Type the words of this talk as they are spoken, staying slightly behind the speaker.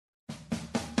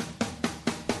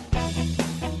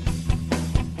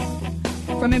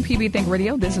From MPB Think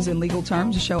Radio, this is In Legal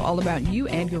Terms, a show all about you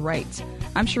and your rights.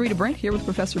 I'm Sharita Brent here with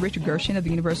Professor Richard Gershon of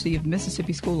the University of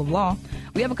Mississippi School of Law.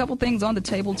 We have a couple things on the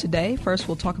table today. First,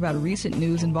 we'll talk about recent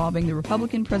news involving the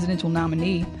Republican presidential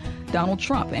nominee, Donald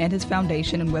Trump, and his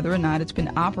foundation and whether or not it's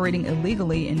been operating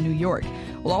illegally in New York.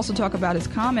 We'll also talk about his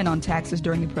comment on taxes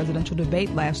during the presidential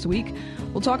debate last week.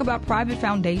 We'll talk about private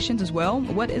foundations as well.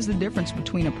 What is the difference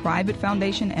between a private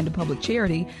foundation and a public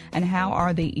charity, and how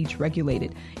are they each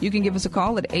regulated? You can give us a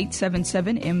call at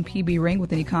 877-MPB-RING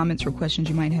with any comments or questions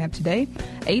you might have today,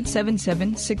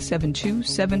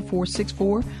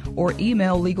 877-672-7464, or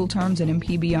email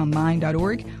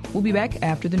legalterms@mpbonline.org. We'll be back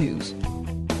after the news.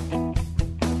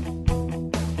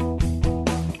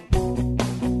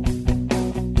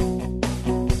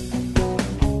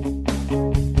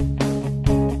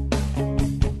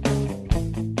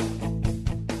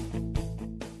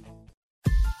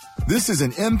 This is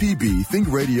an MPB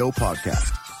Think Radio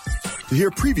podcast. To hear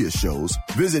previous shows,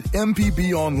 visit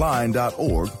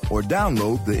mpbonline.org or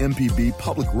download the MPB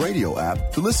Public Radio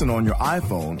app to listen on your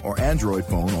iPhone or Android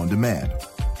phone on demand.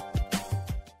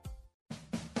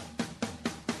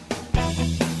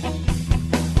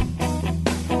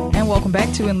 And welcome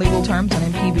back to In Legal Terms on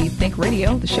MPB Think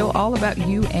Radio, the show all about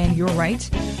you and your rights.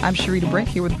 I'm Sharita Brent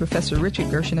here with Professor Richard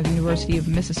Gershon of the University of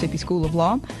Mississippi School of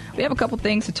Law. We have a couple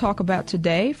things to talk about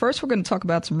today. First, we're going to talk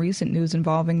about some recent news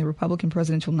involving the Republican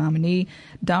presidential nominee,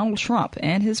 Donald Trump,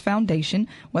 and his foundation,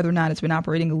 whether or not it's been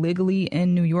operating illegally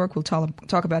in New York. We'll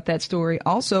talk about that story.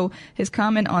 Also, his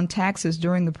comment on taxes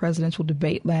during the presidential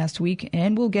debate last week.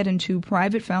 And we'll get into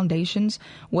private foundations.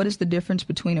 What is the difference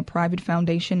between a private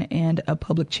foundation and a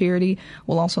public charity?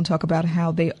 We'll also talk about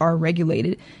how they are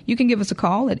regulated. You can give us a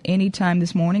call at any time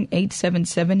this morning,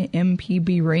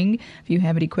 877-MPB-RING. If you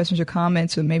have any questions or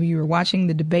comments, or maybe you were watching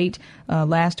the debate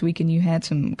last week and you had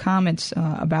some comments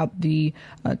about the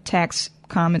tax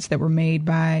comments that were made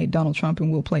by Donald Trump,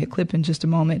 and we'll play a clip in just a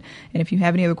moment. And if you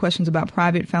have any other questions about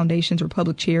private foundations or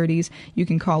public charities, you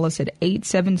can call us at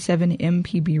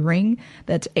 877-MPB-RING.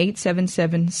 That's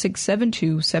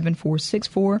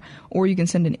 877-672-7464, or you can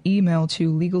send an email to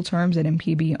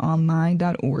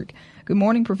legalterms@mpbonline.org. Good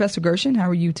morning, Professor Gershon. How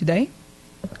are you today?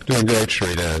 Doing great,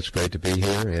 Sharita. It's great to be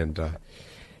here, and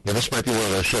this might be one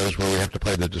of those shows where we have to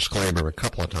play the disclaimer a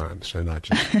couple of times and not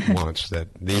just once, that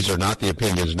these are not the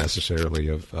opinions necessarily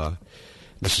of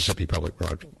Mississippi Public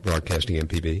Broadcasting,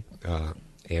 MPB. I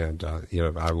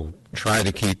will try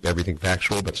to keep everything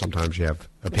factual, but sometimes you have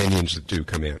opinions that do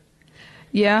come in.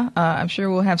 Yeah, I'm sure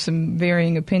we'll have some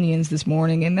varying opinions this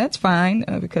morning, and that's fine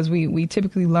because we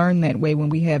typically learn that way when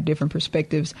we have different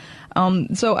perspectives.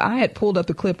 So I had pulled up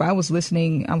the clip. I was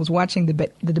watching the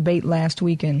debate last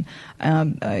week, and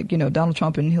Donald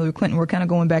Trump and Hillary Clinton were kind of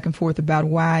going back and forth about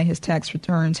why his tax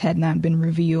returns had not been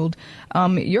revealed.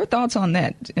 Your thoughts on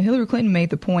that? Hillary Clinton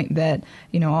made the point that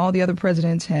all the other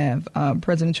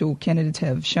presidential candidates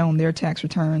have shown their tax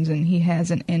returns, and he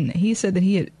hasn't. And he said that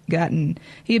he had been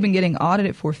getting audited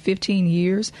for 15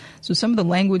 years. So some of the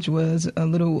language was a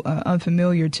little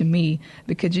unfamiliar to me.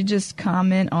 But could you just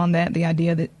comment on that, the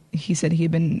idea that he said he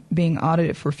had been being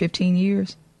audited for 15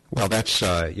 years? Well, that's,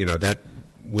 that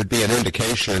would be an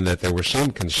indication that there were some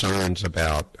concerns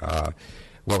about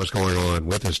what was going on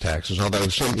with his taxes, although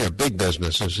some big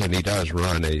businesses, and he does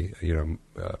run a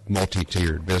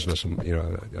multi-tiered business,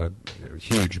 a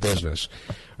huge business,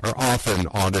 are often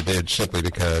audited simply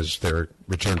because their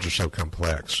returns are so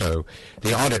complex. So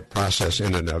the audit process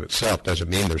in and of itself doesn't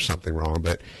mean there's something wrong,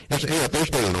 but if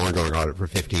there's been an ongoing audit for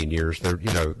 15 years, the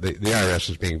IRS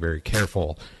is being very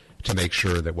careful to make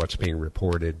sure that what's being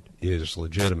reported is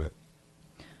legitimate.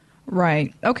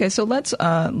 Right. Okay, so let's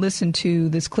listen to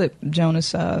this clip,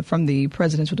 Jonas, from the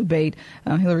presidential debate.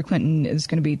 Hillary Clinton is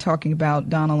going to be talking about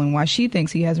Donald and why she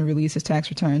thinks he hasn't released his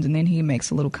tax returns, and then he makes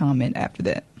a little comment after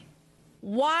that.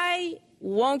 Why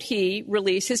won't he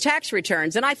release his tax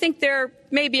returns? And I think there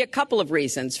may be a couple of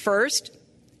reasons. First,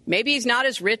 maybe he's not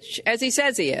as rich as he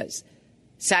says he is.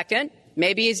 Second,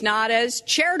 maybe he's not as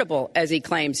charitable as he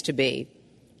claims to be.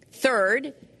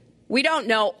 Third, we don't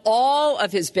know all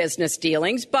of his business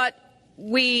dealings, but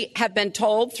we have been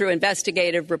told through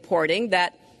investigative reporting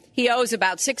that he owes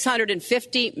about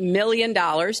 $650 million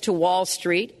to Wall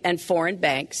Street and foreign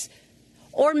banks.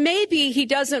 Or maybe he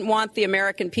doesn't want the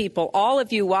American people, all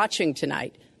of you watching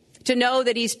tonight, to know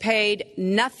that he's paid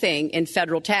nothing in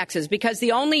federal taxes, because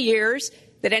the only years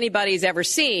that anybody's ever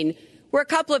seen were a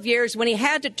couple of years when he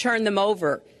had to turn them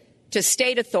over to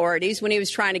state authorities when he was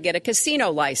trying to get a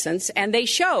casino license, and they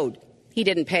showed he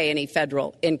didn't pay any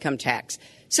federal income tax.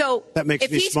 So that makes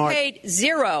if he's smart. paid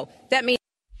zero, that means...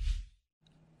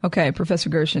 Okay, Professor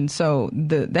Gershon. So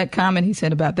that comment he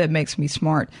said about that makes me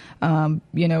smart,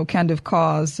 kind of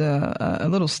caused a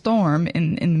little storm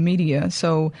in the media.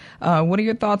 So what are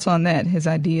your thoughts on that, his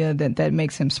idea that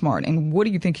makes him smart? And what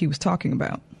do you think he was talking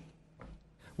about?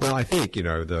 Well, I think,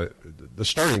 the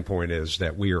starting point is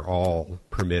that we are all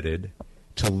permitted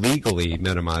to legally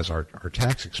minimize our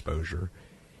tax exposure.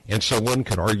 And so one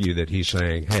could argue that he's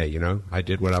saying, hey, I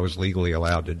did what I was legally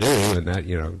allowed to do, and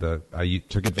that, I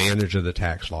took advantage of the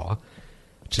tax law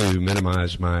to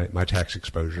minimize my tax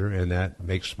exposure, and that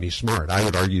makes me smart. I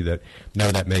would argue that,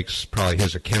 no, that makes probably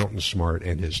his accountant smart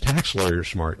and his tax lawyer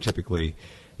smart. Typically,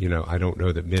 I don't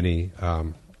know that many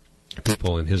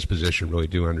people in his position really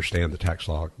do understand the tax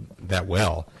law that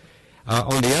well.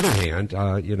 On the other hand,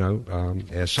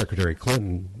 as Secretary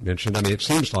Clinton mentioned, it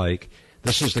seems like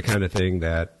this is the kind of thing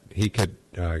that he could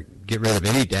get rid of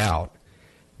any doubt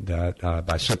that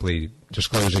by simply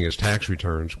disclosing his tax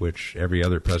returns, which every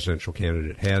other presidential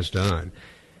candidate has done.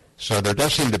 So there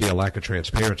does seem to be a lack of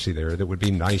transparency there that would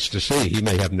be nice to see. He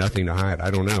may have nothing to hide.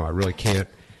 I don't know. I really can't.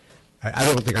 I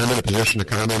don't think I'm in a position to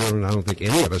comment on it. I don't think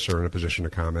any of us are in a position to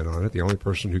comment on it. The only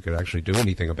person who could actually do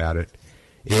anything about it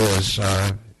is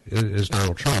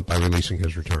Donald Trump by releasing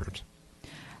his returns.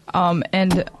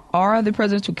 And are the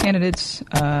presidential candidates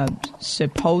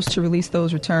supposed to release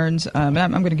those returns? I'm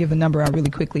going to give the number out really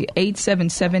quickly.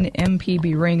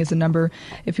 877-MPB-RING is the number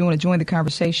if you want to join the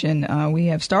conversation. We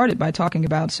have started by talking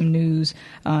about some news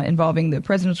involving the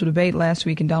presidential debate last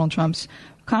week and Donald Trump's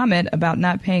comment about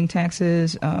not paying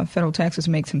taxes. Federal taxes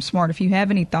makes him smart. If you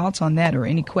have any thoughts on that or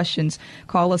any questions,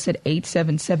 call us at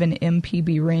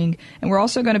 877-MPB-RING. And we're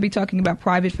also going to be talking about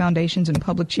private foundations and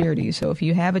public charities. So if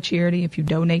you have a charity, if you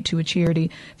donate to a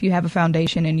charity, if you have a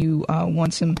foundation and you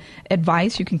want some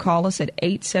advice, you can call us at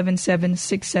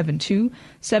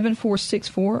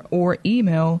 877-672-7464 or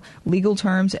email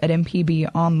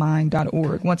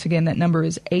legalterms@mpbonline.org. Once again, that number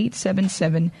is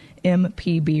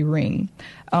 877-MPB-RING.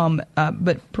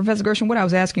 But Professor Gershon, what I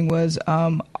was asking was,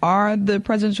 are the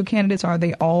presidential candidates, are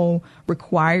they all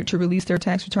required to release their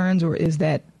tax returns, or is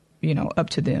that, up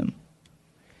to them?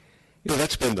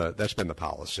 That's been the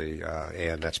policy,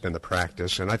 and that's been the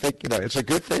practice, and I think it's a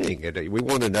good thing. We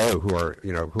want to know who our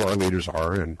leaders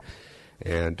are, and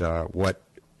what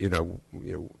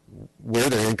where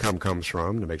their income comes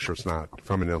from, to make sure it's not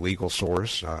from an illegal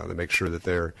source, to make sure that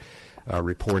they're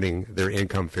reporting their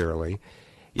income fairly.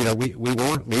 We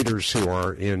want leaders who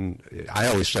are I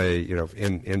always say,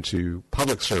 into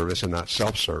public service and not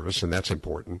self-service, and that's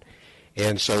important.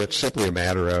 And so it's simply a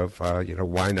matter of,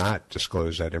 why not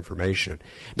disclose that information?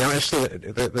 Now, as to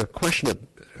the question of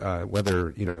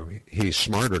whether, he's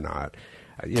smart or not,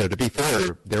 to be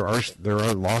fair, there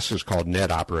are losses called net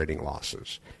operating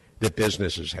losses that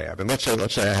businesses have. And let's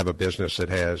say I have a business that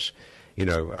has, a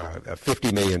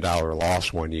 $50 million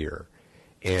loss one year,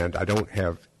 and I don't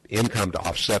have income to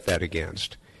offset that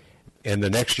against, and the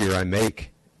next year I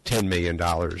make $10 million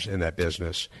in that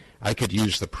business, I could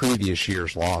use the previous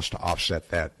year's loss to offset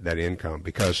that income,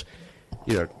 because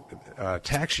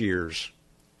tax years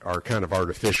are kind of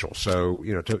artificial. So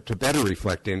to better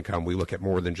reflect income, we look at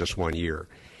more than just 1 year,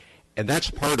 and that's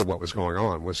part of what was going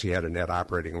on. Was he had a net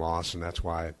operating loss, and that's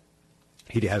why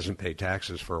he hasn't paid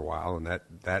taxes for a while, and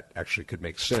that actually could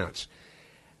make sense.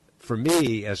 For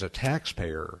me as a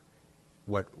taxpayer,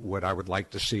 what I would like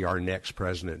to see our next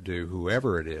president do,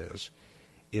 whoever it is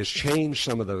change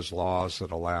some of those laws that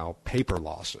allow paper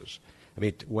losses.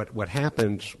 What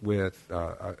happens with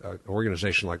an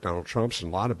organization like Donald Trump's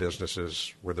and a lot of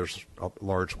businesses where there's a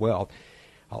large wealth,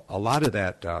 a lot of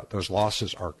those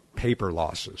losses are paper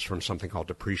losses from something called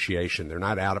depreciation. They're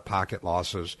not out-of-pocket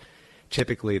losses.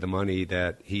 Typically, the money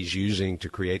that he's using to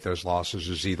create those losses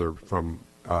is either from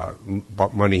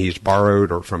money he's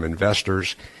borrowed or from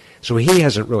investors. So he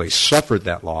hasn't really suffered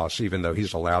that loss, even though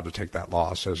he's allowed to take that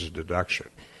loss as a deduction.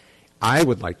 I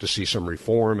would like to see some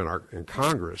reform in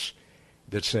Congress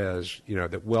that says,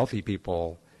 that wealthy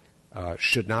people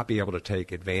should not be able to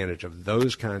take advantage of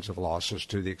those kinds of losses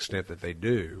to the extent that they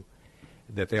do,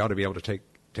 that they ought to be able to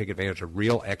take advantage of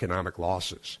real economic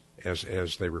losses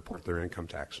as they report their income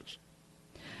taxes.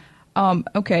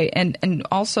 Okay, and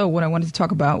also what I wanted to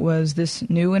talk about was this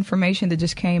new information that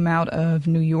just came out of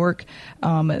New York.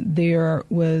 There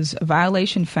was a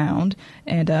violation found,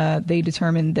 and they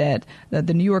determined that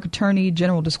the New York Attorney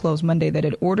General disclosed Monday that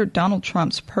it ordered Donald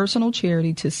Trump's personal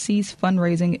charity to cease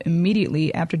fundraising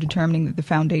immediately after determining that the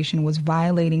foundation was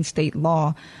violating state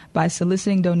law by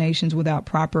soliciting donations without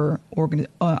proper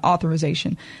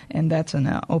authorization. And that's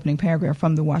an opening paragraph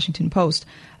from the Washington Post.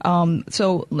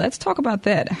 So let's talk about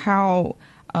that. How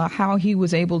how he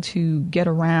was able to get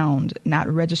around not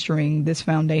registering this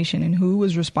foundation and who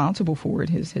was responsible for it,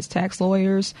 his tax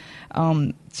lawyers.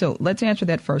 So let's answer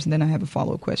that first, and then I have a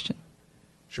follow-up question.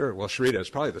 Sure. Well, Sharita, it's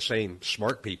probably the same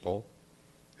smart people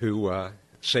who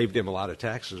saved him a lot of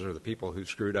taxes are the people who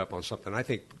screwed up on something I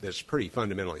think that's pretty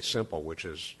fundamentally simple, which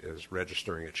is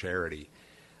registering a charity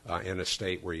in a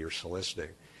state where you're soliciting.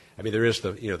 I mean, there is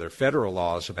there are federal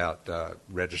laws about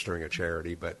registering a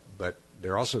charity, but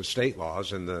there are also state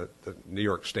laws, and the New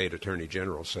York State Attorney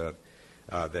General said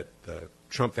that the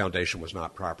Trump Foundation was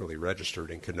not properly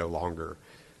registered and could no longer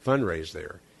fundraise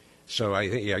there. So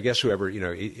I guess whoever,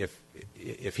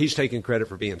 if he's taking credit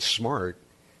for being smart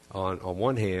on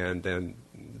one hand, then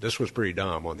this was pretty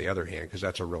dumb on the other hand, because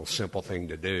that's a real simple thing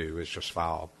to do, is just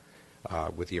file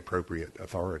with the appropriate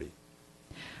authority.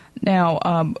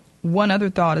 Now, one other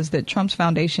thought is that Trump's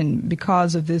foundation,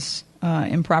 because of this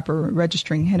improper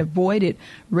registering, had avoided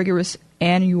rigorous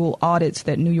annual audits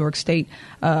that New York State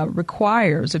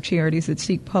requires of charities that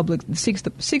seeks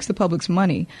the public's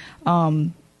money.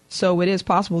 So it is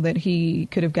possible that he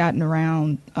could have gotten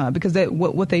around because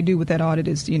what they do with that audit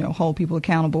is hold people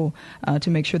accountable to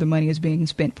make sure the money is being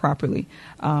spent properly.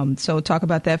 So talk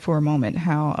about that for a moment.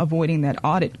 How avoiding that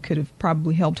audit could have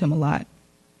probably helped him a lot.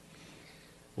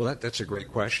 Well, that's a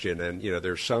great question, and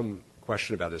there's some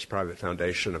question about his private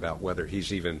foundation about whether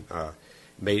he's even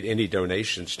made any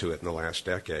donations to it in the last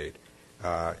decade,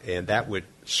 and that would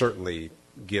certainly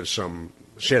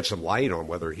shed some light on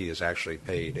whether he has actually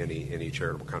paid any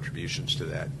charitable contributions to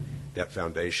that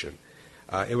foundation.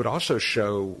 It would also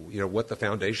show what the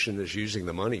foundation is using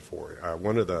the money for.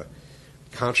 One of the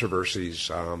controversies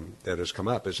that has come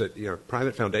up is that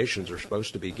private foundations are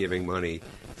supposed to be giving money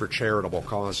for charitable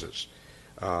causes.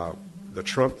 The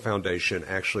Trump Foundation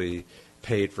actually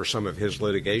paid for some of his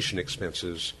litigation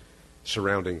expenses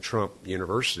surrounding Trump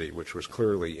University, which was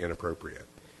clearly inappropriate.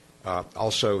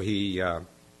 Also, he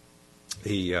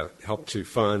helped to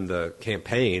fund the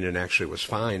campaign, and actually was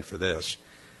fined for this,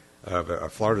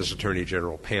 of Florida's Attorney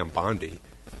General Pam Bondi,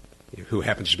 who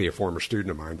happens to be a former student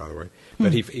of mine, by the way.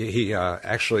 But he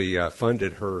actually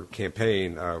funded her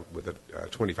campaign with a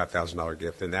 $25,000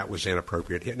 gift, and that was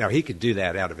inappropriate. Now, he could do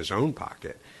that out of his own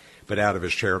pocket, but out of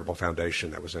his charitable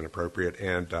foundation, that was inappropriate.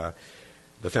 And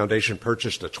the foundation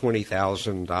purchased a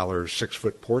 $20,000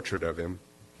 6-foot portrait of him,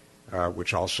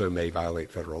 which also may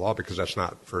violate federal law because that's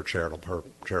not for a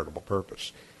charitable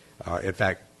purpose. In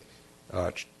fact,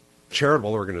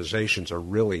 charitable organizations are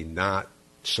really not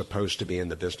supposed to be in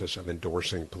the business of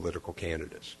endorsing political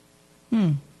candidates.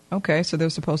 Okay, so they're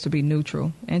supposed to be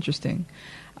neutral. Interesting.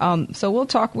 So we're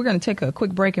going to take a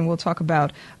quick break, and we'll talk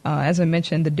about, as I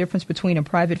mentioned, the difference between a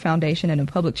private foundation and a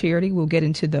public charity. We'll get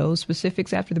into those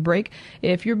specifics after the break.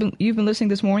 If you've been listening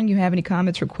this morning, you have any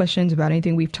comments or questions about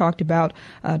anything we've talked about,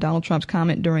 Donald Trump's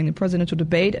comment during the presidential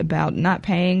debate about not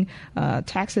paying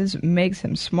taxes makes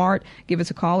him smart, give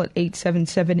us a call at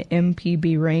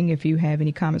 877-MPB-RING if you have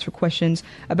any comments or questions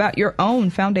about your own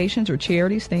foundations or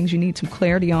charities, things you need some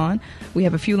clarity on. We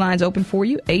have a few lines open for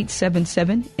you.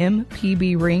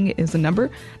 877-MPB-RING is the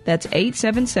number. That's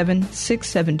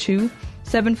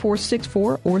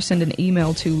 877-672-7464, or send an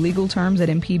email to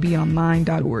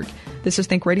legalterms@mpbonline.org. This is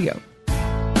Think Radio.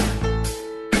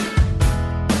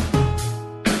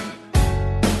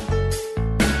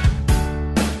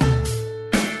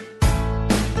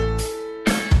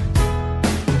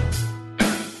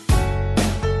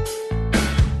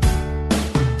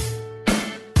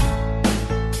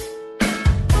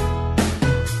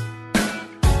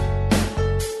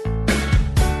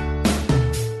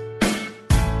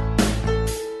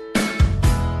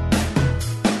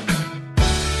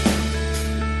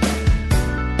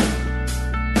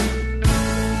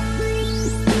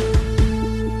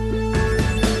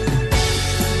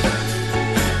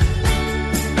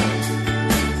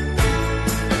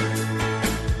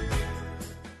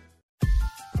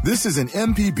 This is an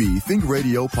MPB Think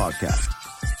Radio podcast.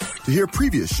 To hear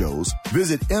previous shows,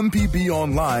 visit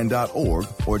mpbonline.org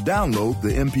or download the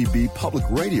MPB Public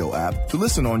Radio app to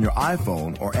listen on your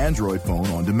iPhone or Android phone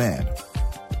on demand.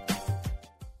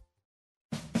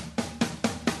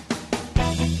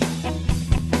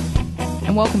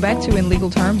 And welcome back to In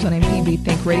Legal Terms on MPB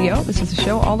Think Radio. This is a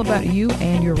show all about you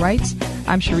and your rights.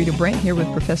 I'm Sharita Brent here with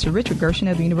Professor Richard Gershon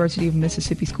at the University of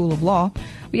Mississippi School of Law.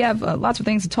 We have lots of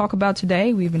things to talk about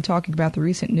today. We've been talking about the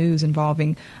recent news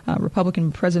involving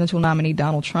Republican presidential nominee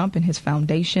Donald Trump and his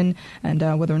foundation, and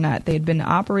whether or not they had been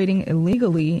operating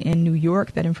illegally in New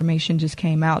York. That information just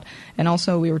came out. And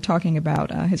also we were talking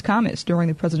about his comments during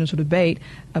the presidential debate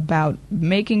about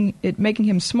making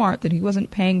him smart that he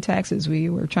wasn't paying taxes. We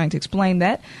were trying to explain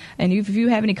that. And if you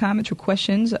have any comments or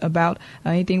questions about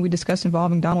anything we discussed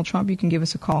involving Donald Trump, you can give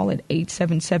us a call at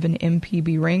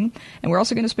 877-MPB-RING. And we're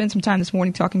also going to spend some time this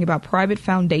morning talking about private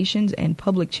foundations and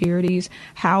public charities,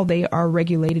 how they are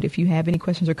regulated. If you have any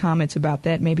questions or comments about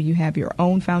that, maybe you have your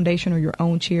own foundation or your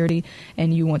own charity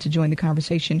and you want to join the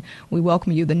conversation, we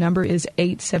welcome you. The number is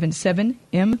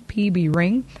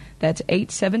 877-MPB-RING. That's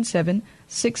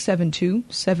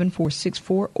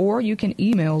 877-672-7464, or you can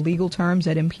email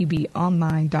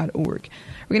legalterms@mpbonline.org.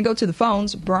 We're going to go to the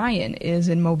phones. Brian is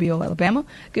in Mobile, Alabama.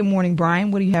 Good morning,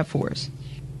 Brian. What do you have for us?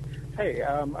 Hey,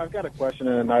 I've got a question,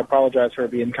 and I apologize for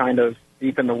being kind of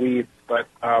deep in the weeds, but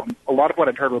a lot of what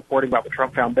I've heard reporting about the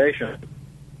Trump Foundation.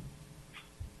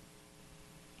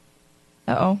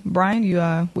 Uh-oh, Brian,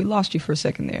 we lost you for a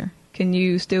second there. Can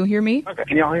you still hear me? Okay,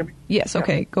 can y'all hear me? Yes,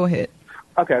 okay, go ahead.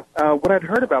 Okay, what I'd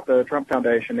heard about the Trump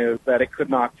Foundation is that it could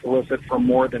not solicit for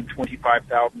more than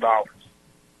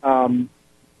 $25,000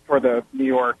 for the New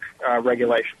York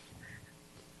regulations.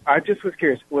 I just was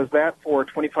curious, was that for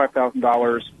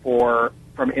 $25,000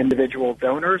 from individual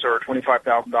donors, or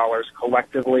 $25,000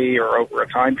 collectively or over a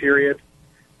time period?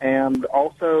 And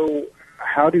also,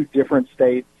 how do different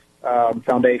states'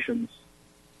 foundations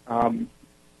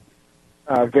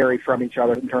vary from each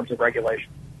other in terms of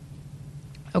regulation?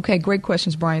 Okay, great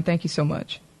questions, Brian. Thank you so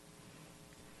much.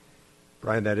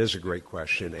 Brian, that is a great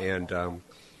question. And,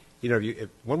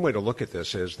 one way to look at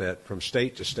this is that from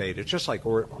state to state, it's just like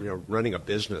running a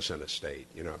business in a state.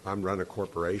 If I'm running a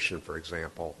corporation, for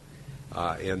example,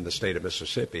 in the state of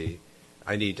Mississippi,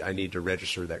 I need to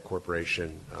register that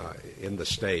corporation in the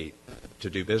state to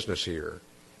do business here.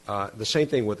 The same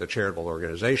thing with a charitable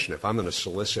organization. If I'm going to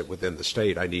solicit within the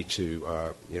state, I need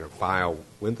to file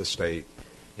with the state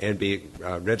and be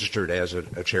registered as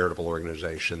a charitable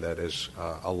organization that is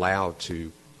allowed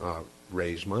to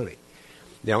raise money.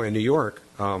 Now, in New York,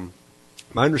 my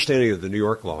understanding of the New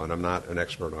York law, and I'm not an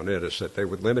expert on it, is that they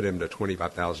would limit him to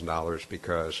 $25,000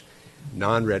 because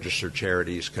non-registered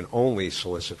charities can only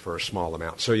solicit for a small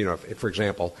amount. So, if, for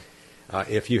example,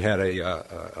 if you had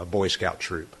a Boy Scout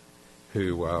troop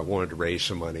who wanted to raise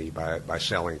some money by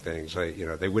selling things,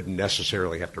 they wouldn't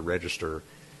necessarily have to register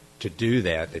to do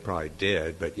that. They probably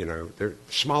did, but they're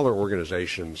smaller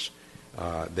organizations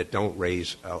that don't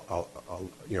raise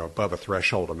above a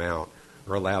threshold amount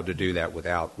are allowed to do that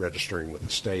without registering with the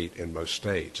state in most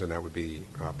states, and that would be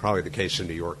probably the case in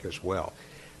New York as well.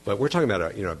 But we're talking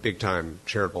about a big time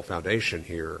charitable foundation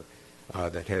here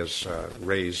that has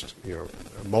raised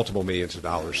multiple millions of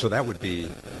dollars. So that would be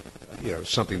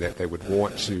something that they would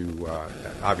want to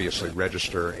obviously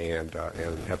register and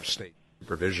have state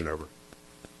supervision over.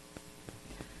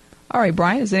 All right,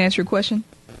 Brian, does that answer your question?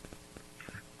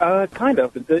 Kind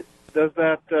of. Does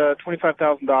that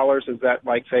 $25,000, is that,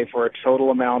 say, for a total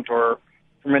amount or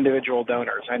from individual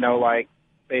donors? I know,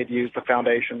 they'd use the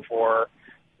foundation for,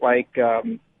 a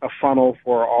funnel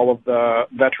for all of the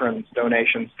veterans'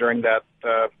 donations during that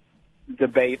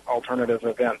debate alternative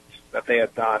event that they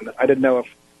had done. I didn't know if,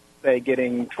 say,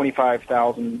 getting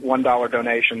 $25,000 $1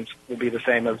 donations would be the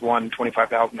same as one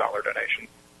 $25,000 donation.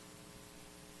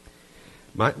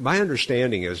 My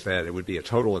understanding is that it would be a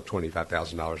total of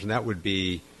 $25,000, and that would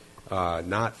be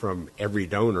not from every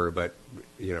donor, but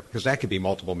because that could be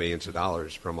multiple millions of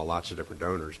dollars from lots of different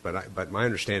donors. But my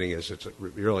understanding is it's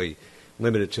really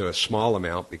limited to a small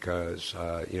amount because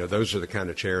those are the kind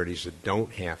of charities that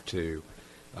don't have to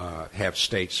have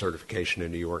state certification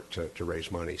in New York to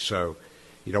raise money. So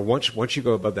once you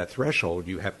go above that threshold,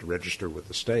 you have to register with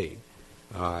the state,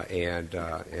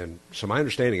 and so my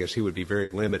understanding is he would be very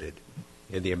limited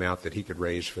in the amount that he could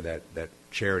raise for that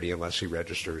charity unless he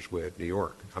registers with New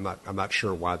York. I'm not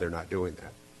sure why they're not doing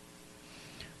that.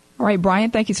 All right,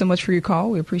 Brian, thank you so much for your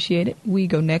call. We appreciate it. We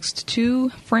go next to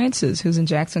Francis, who's in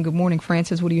Jackson. Good morning,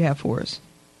 Francis. What do you have for us?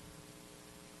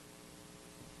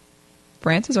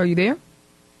 Francis, are you there?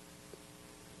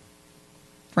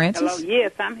 Francis? Hello,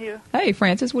 yes, I'm here. Hey,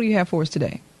 Francis, what do you have for us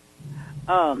today?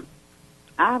 I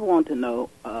want to know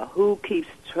who keeps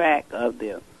track of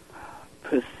the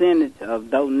percentage of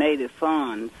donated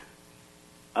funds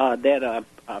that are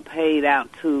paid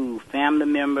out to family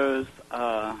members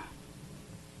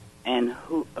and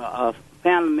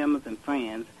family members and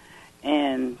friends,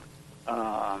 and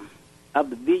of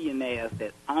the billionaires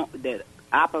that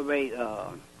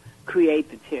create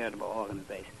the charitable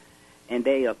organization. And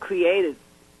they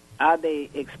are they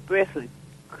expressly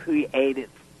created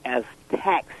as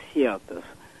tax shelters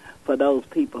for those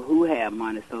people who have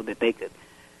money so that they could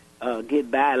get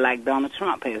by like Donald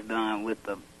Trump has done with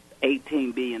the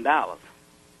 $18 billion.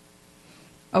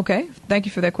 Okay. Thank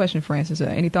you for that question, Francis.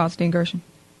 Any thoughts, Dean Gershon?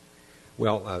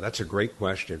 Well, that's a great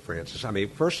question, Francis. I mean,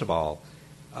 first of all,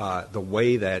 the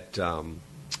way that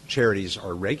charities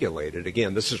are regulated,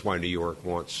 again, this is why New York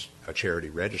wants a charity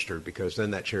registered, because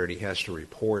then that charity has to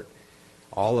report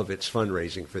all of its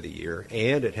fundraising for the year,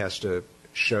 and it has to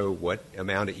show what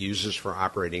amount it uses for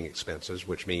operating expenses,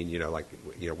 which mean,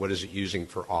 what is it using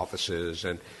for offices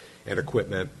and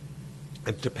equipment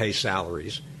and to pay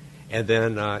salaries. And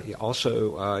then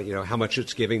also, how much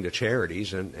it's giving to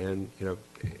charities and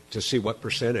to see what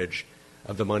percentage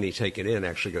of the money taken in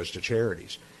actually goes to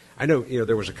charities. I know,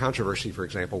 there was a controversy, for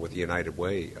example, with the United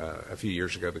Way a few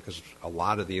years ago because a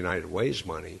lot of the United Way's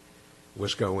money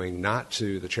was going not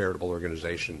to the charitable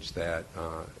organizations that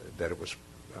it was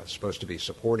supposed to be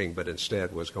supporting, but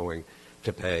instead was going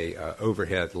to pay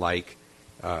overhead like,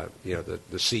 the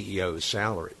CEO's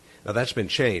salary. Now, that's been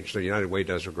changed. The United Way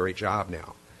does a great job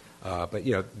now. But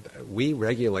we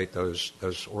regulate those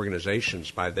organizations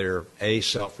by their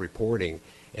self-reporting,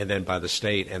 and then by the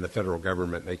state and the federal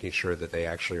government making sure that they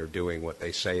actually are doing what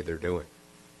they say they're doing.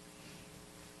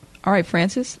 All right,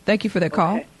 Francis. Thank you for that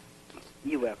call. Okay.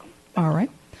 You're welcome. All right.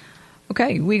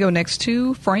 Okay, we go next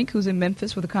to Frank, who's in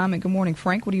Memphis, with a comment. Good morning,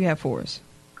 Frank. What do you have for us?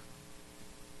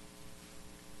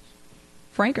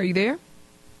 Frank, are you there?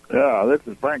 Yeah, this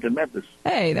is Frank in Memphis.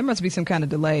 Hey, there must be some kind of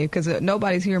delay because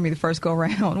nobody's hearing me the first go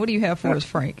round. What do you have for us,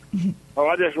 Frank? Oh,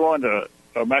 I just wanted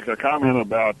to make a comment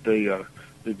about the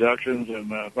deductions and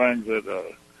things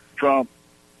that Trump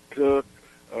took.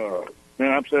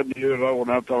 Man, I'm 70 years old,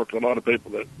 and I've talked to a lot of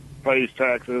people that pays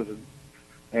taxes,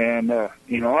 and I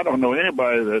don't know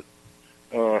anybody that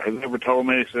has ever told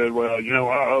me, said, well,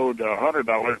 I owed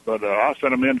 $100, but I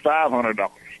sent them in $500.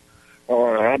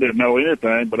 Or I didn't know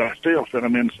anything, but I still sent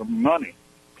him in some money.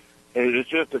 It's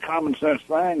just a common sense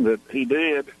thing that he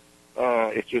did.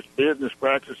 It's just business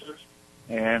practices,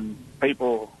 and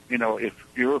people, if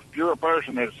you're a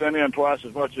person that sent in twice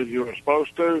as much as you were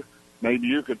supposed to, maybe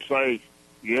you could say,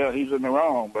 yeah, he's in the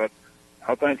wrong. But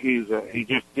I think he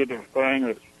just did a thing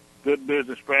that's good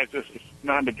business practice. It's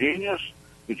not a genius.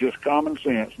 It's just common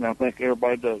sense, and I think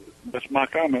everybody does it. That's my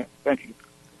comment. Thank you.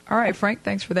 All right, Frank,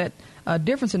 thanks for that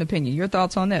difference in opinion. Your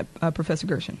thoughts on that, Professor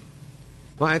Gershon?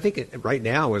 Well, I think right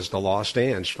now, as the law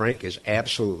stands, Frank is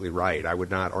absolutely right. I would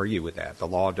not argue with that. The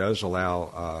law does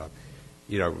allow,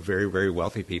 very, very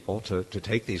wealthy people to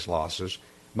take these losses.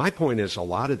 My point is a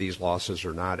lot of these losses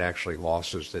are not actually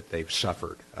losses that they've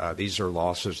suffered. These are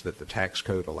losses that the tax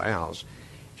code allows,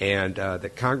 and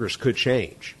that Congress could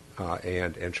change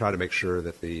and try to make sure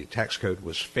that the tax code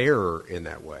was fairer in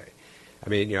that way. I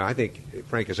mean, I think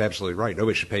Frank is absolutely right.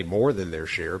 Nobody should pay more than their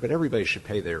share, but everybody should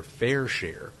pay their fair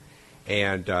share.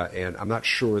 And I'm not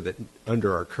sure that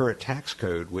under our current tax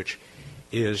code, which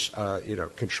is,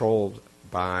 controlled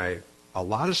by a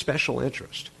lot of special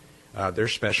interest,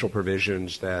 there's special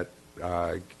provisions that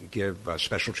give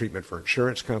special treatment for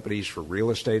insurance companies, for real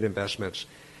estate investments,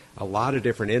 a lot of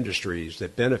different industries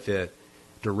that benefit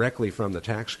directly from the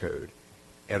tax code.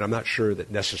 And I'm not sure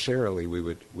that necessarily we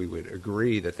would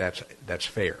agree that that's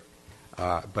fair.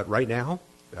 But right now,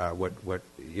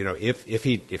 if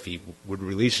he would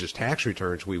release his tax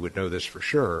returns, we would know this for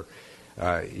sure.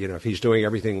 If he's doing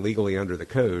everything legally under the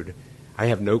code, I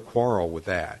have no quarrel with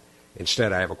that.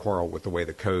 Instead, I have a quarrel with the way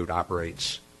the code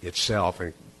operates itself,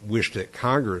 and wish that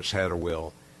Congress had a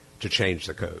will to change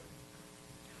the code.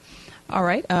 All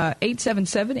right.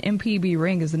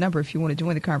 877-MPB-RING is the number if you want to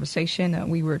join the conversation.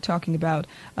 We were talking about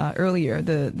earlier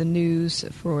the news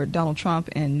for Donald Trump,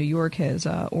 and New York has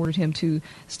ordered him to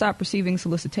stop receiving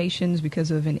solicitations because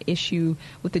of an issue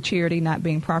with the charity not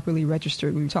being properly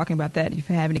registered. We were talking about that. If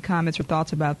you have any comments or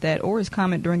thoughts about that, or his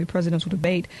comment during the presidential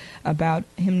debate about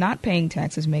him not paying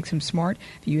taxes makes him smart.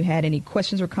 If you had any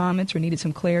questions or comments or needed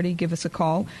some clarity, give us a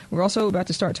call. We're also about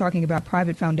to start talking about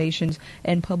private foundations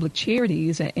and public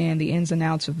charities and the ins and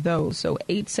outs of those. So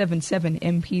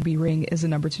 877-MPB-RING is the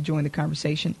number to join the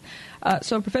conversation.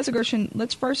 So Professor Gershon,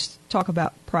 let's first talk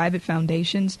about private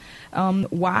foundations.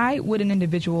 Why would an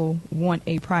individual want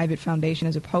a private foundation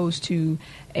as opposed to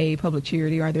a public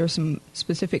charity? Are there some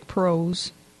specific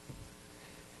pros?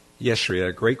 Yes,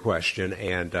 Shrita, great question.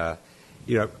 And,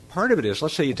 part of it is,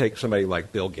 let's say you take somebody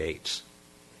like Bill Gates.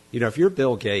 If you're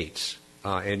Bill Gates,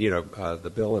 and,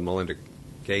 the Bill and Melinda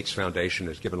Gates Foundation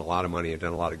has given a lot of money and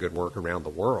done a lot of good work around the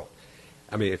world.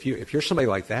 I mean, if you're somebody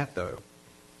like that, though,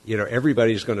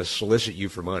 everybody's going to solicit you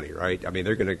for money, right? I mean,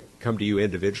 they're going to come to you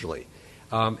individually.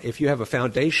 If you have a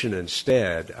foundation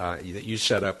instead that you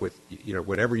set up with,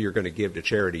 whatever you're going to give to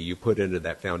charity, you put into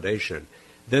that foundation,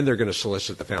 then they're going to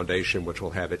solicit the foundation, which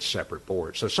will have its separate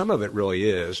board. So some of it really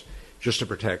is just to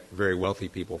protect very wealthy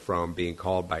people from being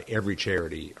called by every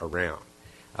charity around.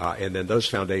 And then those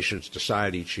foundations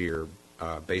decide each year,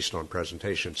 based on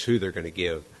presentations, who they're going to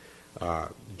give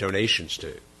donations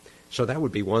to. So that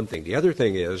would be one thing. The other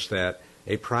thing is that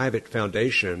a private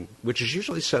foundation, which is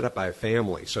usually set up by a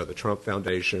family, so the Trump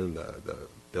Foundation, the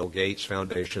Bill Gates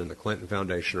Foundation, the Clinton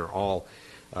Foundation are all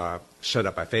set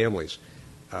up by families,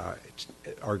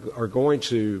 are going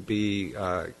to be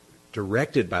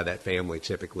directed by that family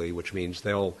typically, which means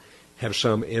they'll have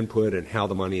some input in how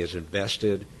the money is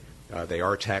invested. They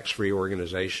are tax-free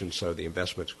organizations, so the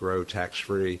investments grow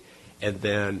tax-free, and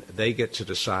then they get to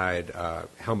decide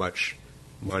how much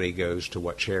money goes to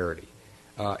what charity.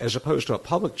 As opposed to a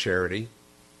public charity,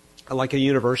 like a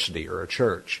university or a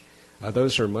church,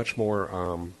 those are much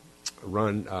more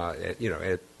run,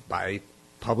 by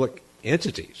public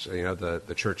entities.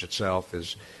 The church itself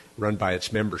is run by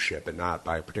its membership and not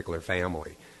by a particular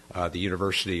family. The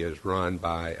university is run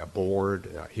by a board.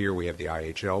 Here we have the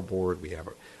IHL board. We have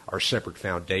our separate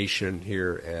foundation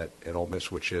here at Ole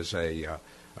Miss, which is really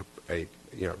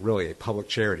a public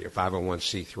charity, a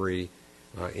 501c3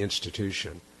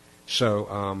 institution.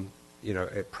 So,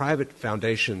 private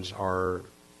foundations are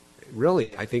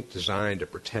really, I think, designed to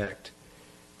protect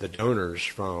the donors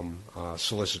from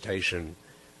solicitation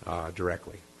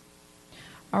directly.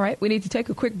 All right, we need to take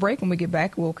a quick break. When we get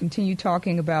back, we'll continue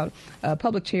talking about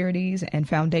public charities and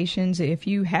foundations. If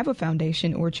you have a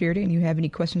foundation or charity and you have any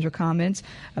questions or comments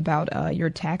about your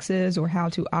taxes or how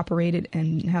to operate it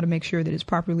and how to make sure that it's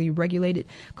properly regulated,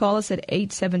 call us at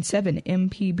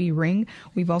 877-MPB-RING.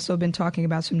 We've also been talking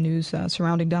about some news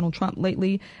surrounding Donald Trump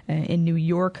lately. In New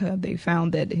York, they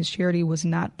found that his charity was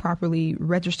not properly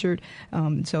registered,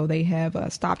 so they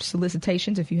have stopped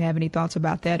solicitations. If you have any thoughts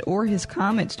about that or his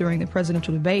comments during the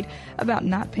presidential debate about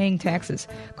not paying taxes,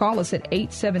 call us at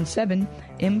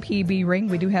 877-MPB-RING.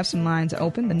 We do have some lines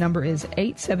open. The number is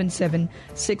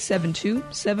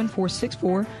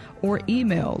 877-672-7464 or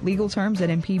email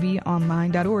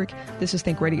legalterms@mpbonline.org. This is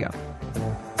Think Radio.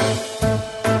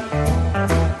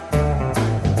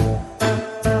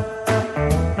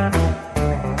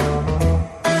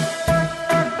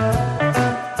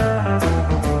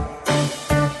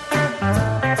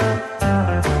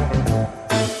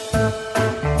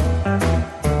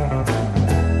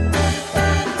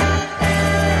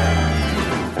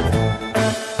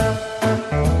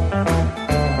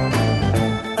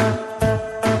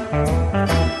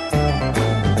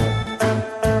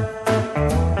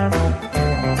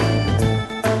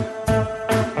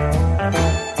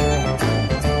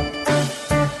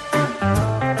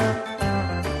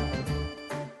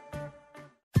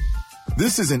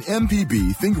 This is an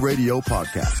MPB Think Radio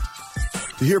podcast.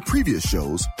 To hear previous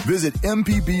shows, visit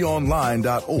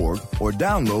mpbonline.org or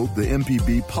download the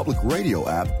MPB Public Radio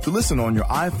app to listen on your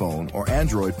iPhone or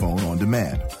Android phone on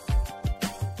demand.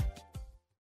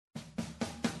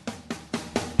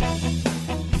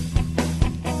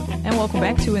 Welcome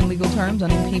back to In Legal Terms on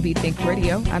MPB Think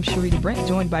Radio. I'm Sharita Brent,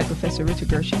 joined by Professor Richard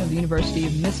Gershon of the University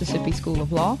of Mississippi School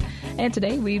of Law. And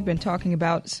today we've been talking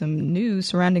about some news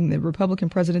surrounding the Republican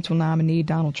presidential nominee,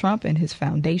 Donald Trump, and his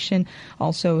foundation,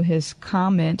 also his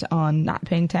comment on not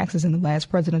paying taxes in the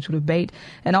last presidential debate.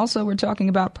 And also we're talking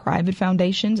about private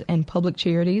foundations and public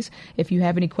charities. If you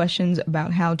have any questions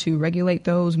about how to regulate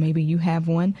those, maybe you have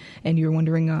one and you're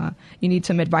wondering, you need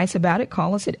some advice about it,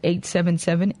 call us at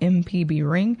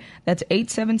 877-MPB-RING. That's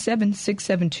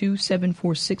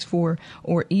 877-672-7464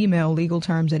 or email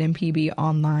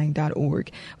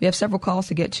legalterms@mpbonline.org. We have several calls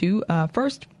to get to.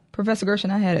 First, Professor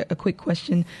Gershon, I had a quick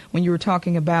question. When you were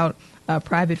talking about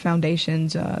private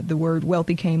foundations, the word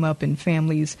wealthy came up in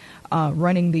families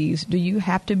running these. Do you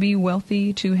have to be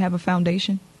wealthy to have a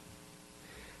foundation?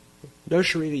 No,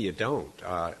 Sharita, you don't.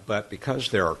 But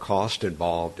because there are costs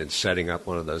involved in setting up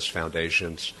one of those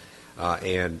foundations,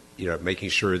 and making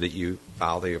sure that you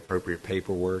file the appropriate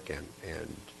paperwork and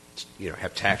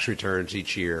have tax returns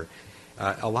each year,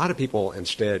 a lot of people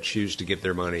instead choose to give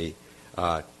their money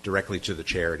directly to the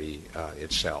charity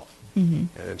itself. Mm-hmm.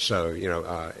 And so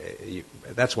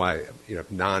that's why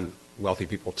non-wealthy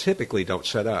people typically don't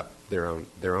set up their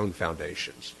own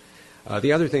foundations.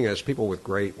 The other thing is people with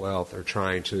great wealth are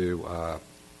trying to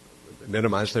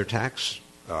minimize their tax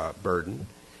burden.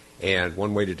 And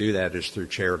one way to do that is through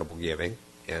charitable giving.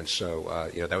 And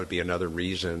so, that would be another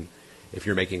reason, if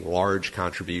you're making large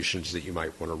contributions, that you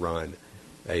might want to run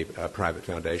a private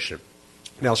foundation.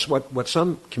 Now, what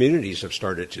some communities have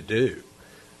started to do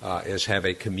is have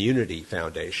a community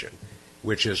foundation,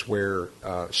 which is where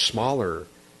smaller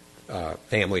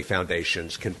family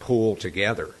foundations can pool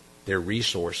together their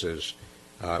resources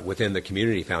within the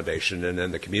community foundation, and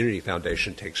then the community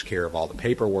foundation takes care of all the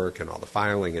paperwork and all the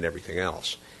filing and everything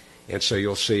else. And so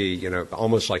you'll see,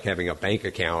 almost like having a bank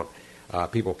account,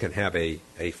 people can have a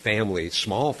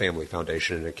small family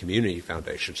foundation and a community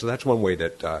foundation. So that's one way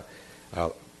that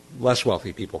less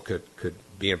wealthy people could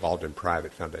be involved in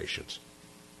private foundations.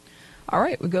 All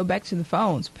right, we go back to the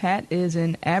phones. Pat is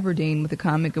in Aberdeen with a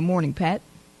comment. Good morning, Pat.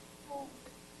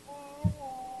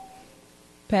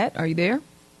 Pat, are you there?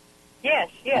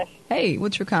 Yes. Hey,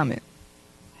 what's your comment?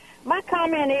 My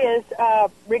comment is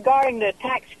regarding the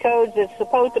tax codes that's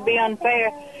supposed to be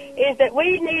unfair, is that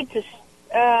we need to,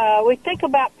 we think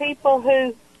about people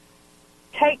who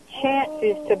take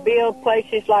chances to build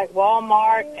places like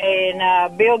Walmart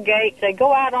and Bill Gates. They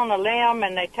go out on a limb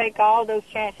and they take all those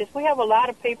chances. We have a lot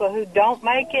of people who don't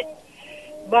make it,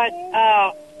 but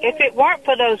if it weren't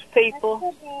for those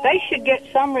people, they should get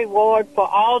some reward for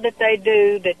all that they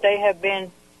do, that they have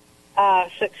been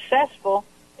successful,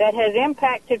 that has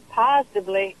impacted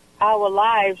positively our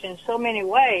lives in so many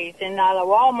ways. And the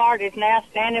Walmart is now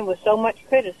standing with so much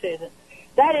criticism.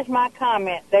 That is my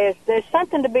comment. There's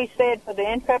something to be said for the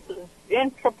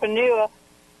entrepreneur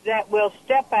that will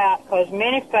step out, because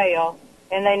many fail,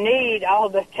 and they need all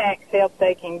the tax help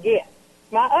they can get.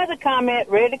 My other comment,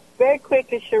 really very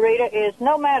quickly, Sharita, is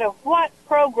no matter what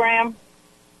program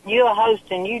you're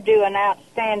hosting, you do an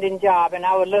outstanding job, and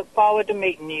I would look forward to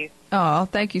meeting you. Oh,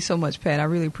 thank you so much, Pat. I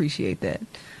really appreciate that.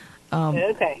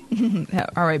 Okay.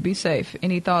 All right, be safe.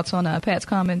 Any thoughts on Pat's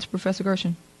comments, Professor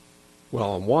Gershon?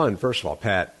 Well, first of all,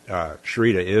 Pat,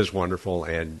 Sharita is wonderful,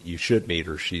 and you should meet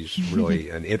her. She's really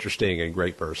an interesting and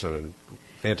great person and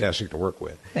fantastic to work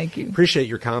with. Thank you. Appreciate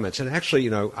your comments. And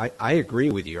actually, I agree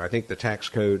with you. I think the tax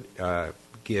code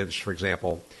gives, for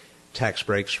example, tax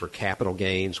breaks for capital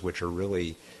gains, which are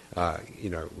really,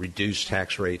 reduced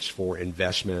tax rates for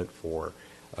investment, for,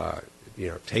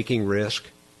 taking risk.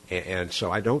 And so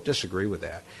I don't disagree with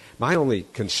that. My only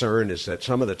concern is that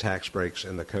some of the tax breaks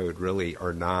in the code really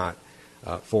are not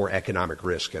for economic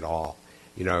risk at all.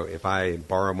 If I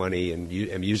borrow money and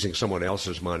am using someone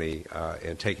else's money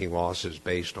and taking losses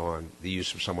based on the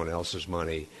use of someone else's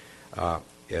money,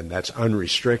 and that's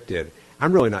unrestricted,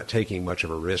 I'm really not taking much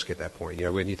of a risk at that point.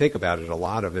 When you think about it, a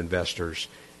lot of investors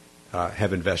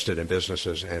have invested in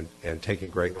businesses and taken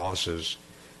great losses,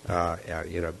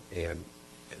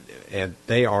 and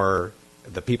they are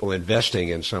the people investing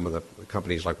in some of the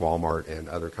companies like Walmart and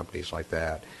other companies like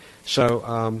that.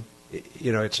 So,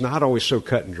 it's not always so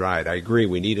cut and dried. I agree.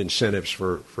 We need incentives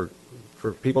for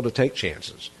people to take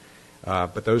chances.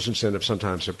 But those incentives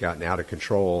sometimes have gotten out of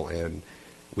control, and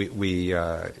we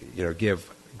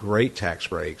give great tax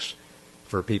breaks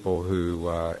for people who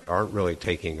aren't really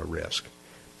taking a risk.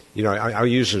 I'll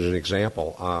use it as an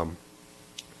example.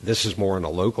 This is more on a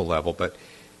local level, but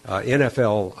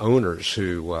NFL owners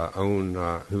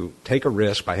who take a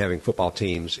risk by having football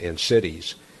teams in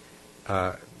cities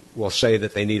will say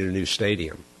that they need a new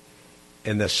stadium,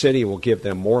 and the city will give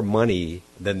them more money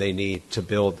than they need to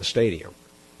build the stadium.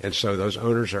 And so those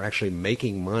owners are actually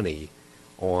making money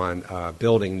on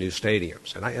building new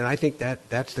stadiums. And I think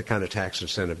that's the kind of tax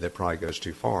incentive that probably goes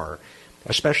too far,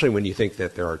 especially when you think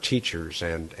that there are teachers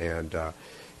and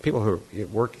people who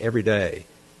work every day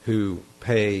who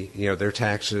pay their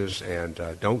taxes and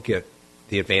don't get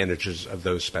the advantages of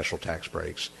those special tax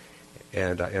breaks.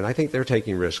 And I think they're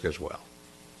taking risk as well.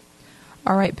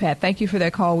 All right, Pat, thank you for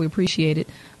that call. We appreciate it.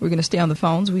 We're going to stay on the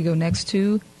phones. We go next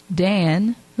to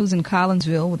Dan, who's in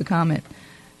Collinsville, with a comment.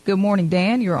 Good morning,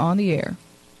 Dan. You're on the air.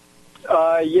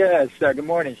 Yes. Good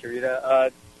morning,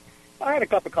 Sharita. I had a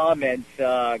couple of comments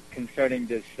concerning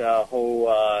this whole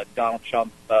Donald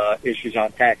Trump issues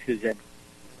on taxes and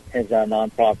his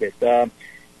nonprofit.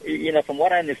 From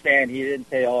what I understand, he didn't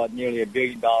pay nearly $1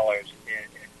 billion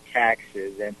in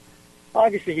taxes, and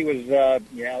obviously he was,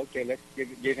 okay, let's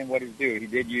give him what is due. He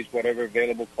did use whatever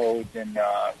available codes and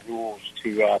rules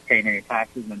to pay any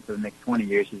taxes, and for the next 20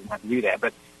 years he didn't have to do that.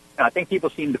 But I think people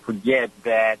seem to forget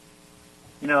that,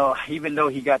 even though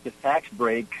he got this tax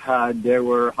break, there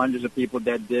were hundreds of people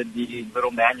that did the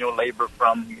little manual labor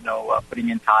from, putting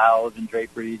in tiles and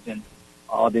draperies and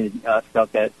all the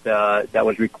stuff that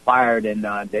was required,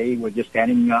 and they were just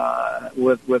standing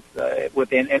with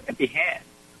an empty hand.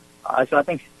 So I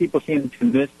think people seem to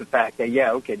miss the fact that,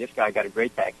 this guy got a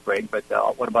great tax break, but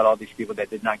what about all these people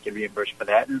that did not get reimbursed for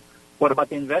that? And what about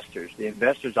the investors? The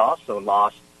investors also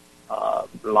lost a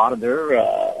lot of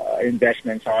their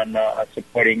investments on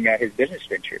supporting his business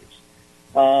ventures.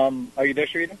 Are you there,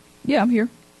 Sharita? Yeah, I'm here.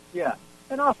 Yeah,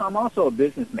 and also I'm also a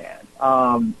businessman.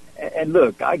 And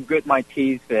look, I grit my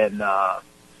teeth and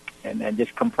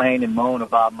just complain and moan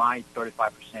about my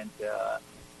 35%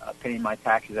 paying my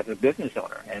taxes as a business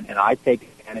owner, and I take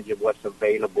advantage of what's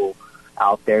available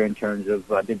out there in terms of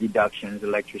the deductions,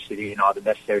 electricity, and all the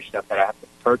necessary stuff that I have to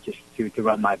purchase to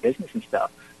run my business and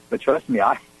stuff. But trust me,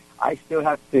 I still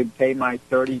have to pay my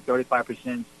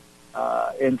 35%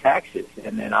 in taxes,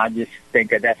 and then I just think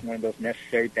that that's one of those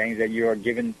necessary things that you are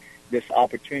given this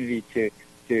opportunity to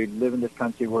live in this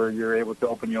country where you're able to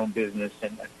open your own business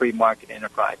and a free market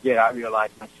enterprise. Yet I realize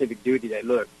my civic duty that,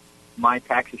 look, my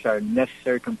taxes are a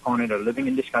necessary component of living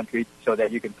in this country so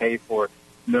that you can pay for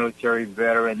military,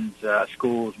 veterans,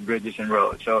 schools, bridges, and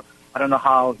roads. So I don't know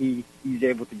how he's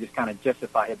able to just kind of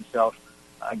justify himself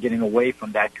getting away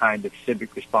from that kind of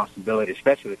civic responsibility,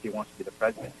 especially if he wants to be the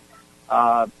president.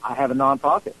 I have a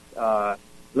nonprofit.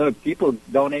 Look, people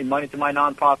donate money to my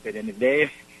nonprofit, and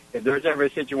if there's ever a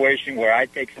situation where I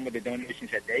take some of the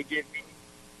donations that they give me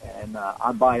and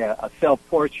I buy a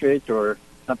self-portrait or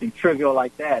something trivial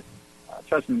like that,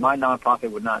 trust me, my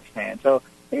nonprofit would not stand. So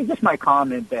it's just my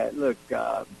comment that, look,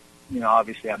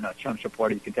 obviously I'm not a Trump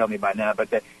supporter, you can tell me by now, but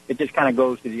that it just kind of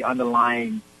goes to the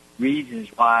underlying reasons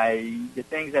why the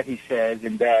things that he says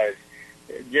and does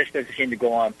just doesn't seem to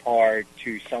go on par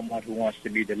to someone who wants to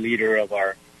be the leader of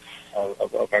our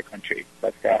country.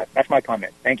 But that's my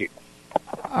comment. Thank you.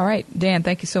 All right, Dan,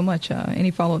 thank you so much.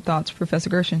 Any follow-up thoughts, Professor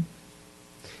Gershon?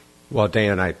 Well,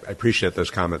 Dan, I appreciate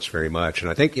those comments very much.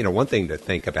 And I think, one thing to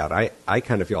think about, I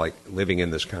kind of feel like living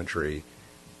in this country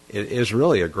is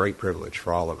really a great privilege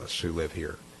for all of us who live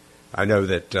here. I know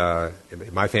that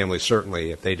my family,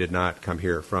 certainly, if they did not come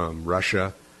here from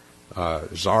Russia,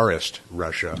 Tsarist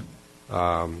Russia,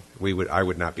 I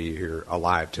would not be here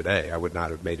alive today. I would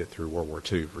not have made it through World War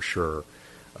II for sure.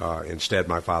 Instead,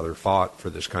 my father fought for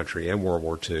this country in World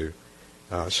War II.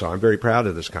 So I'm very proud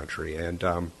of this country.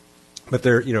 And but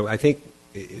there, I think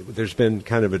there's been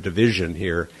kind of a division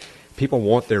here. People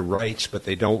want their rights, but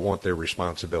they don't want their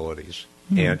responsibilities.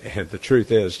 Mm-hmm. And the truth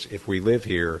is, if we live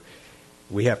here,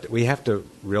 we have to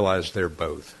realize they're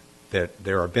both. That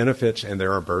there are benefits and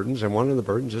there are burdens, and one of the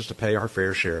burdens is to pay our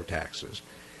fair share of taxes.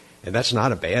 And that's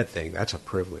not a bad thing. That's a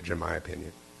privilege, in my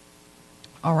opinion.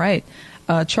 All right.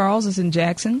 Charles is in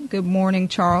Jackson. Good morning,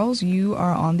 Charles. You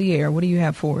are on the air. What do you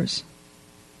have for us?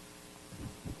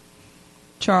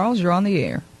 Charles, you're on the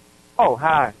air. Oh,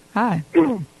 hi. Hi.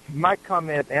 My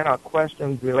comment and our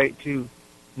questions relate to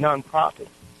nonprofits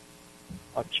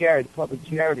or charity, public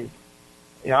charities.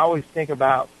 I always think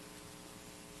about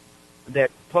that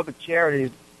public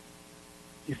charities,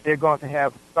 if they're going to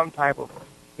have some type of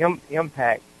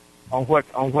impact on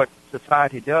what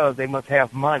society does, they must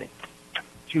have money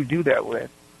to do that with.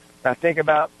 I think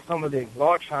about some of the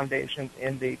large foundations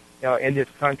in this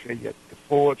country, the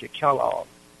Ford, the Kellogg.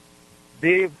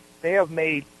 They have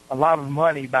made a lot of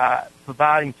money by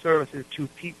providing services to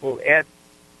people at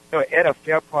a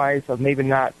fair price, or maybe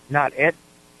not at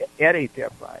a fair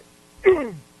price.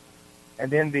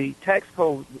 And then the tax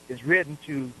code is written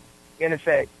to, in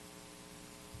effect,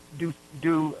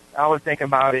 do I was thinking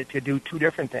about it, to do two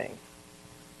different things.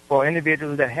 For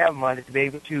individuals that have money to be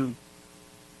able to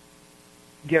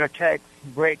get a tax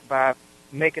break by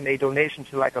making a donation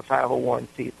to like a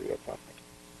 501c3 or something.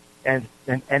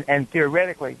 And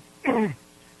theoretically, the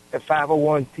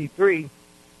 501c3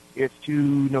 is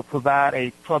to provide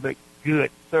a public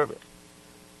good service.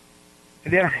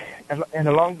 And then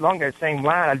along that same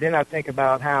line, then I think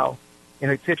about how in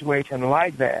a situation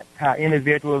like that, how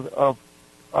individuals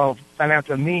of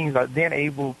financial means are then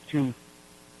able to,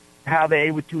 how they're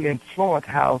able to influence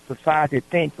how society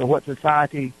thinks or what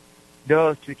society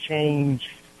does to change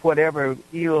whatever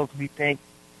ills we think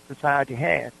society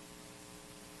has.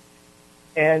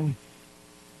 And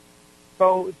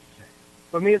so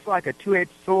for me, it's like a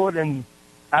two-edged sword, and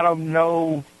I don't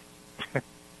know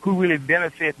who really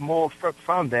benefits more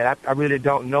from that. I really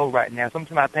don't know right now.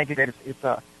 Sometimes I think that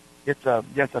it's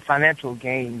just a financial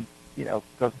gain,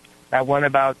 because I wonder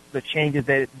about the changes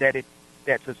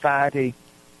that society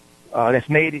that's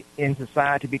made in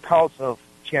society because of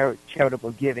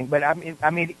charitable giving. But I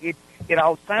mean, it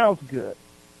all sounds good,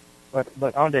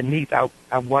 but underneath,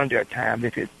 I wonder at times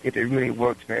if it really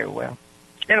works very well.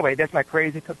 Anyway, that's my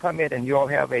crazy comment, and you all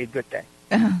have a good day.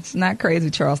 It's not crazy,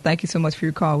 Charles. Thank you so much for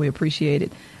your call. We appreciate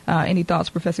it. Any thoughts,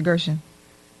 Professor Gershon?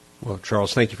 Well,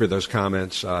 Charles, thank you for those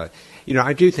comments. I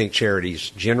do think charities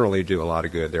generally do a lot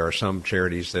of good. There are some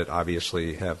charities that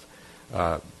obviously have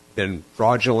been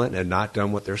fraudulent and not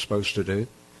done what they're supposed to do.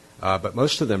 but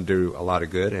most of them do a lot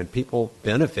of good, and people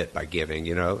benefit by giving.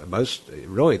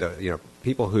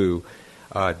 People who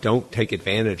don't take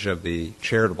advantage of the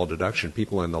charitable deduction,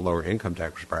 people in the lower income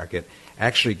tax bracket,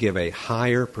 actually give a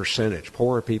higher percentage.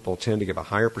 Poorer people tend to give a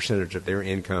higher percentage of their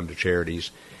income to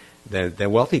charities than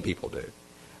wealthy people do,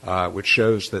 which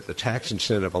shows that the tax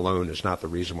incentive alone is not the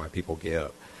reason why people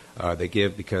give. They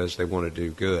give because they want to do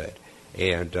good.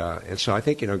 And so I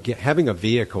think, having a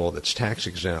vehicle that's tax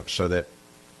exempt so that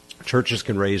churches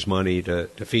can raise money to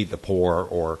feed the poor,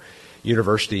 or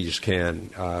universities can,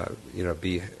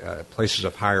 be places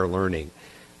of higher learning.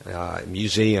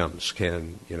 Museums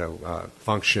can,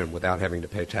 function without having to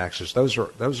pay taxes. Those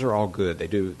are all good. They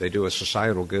do a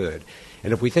societal good.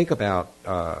 And if we think about,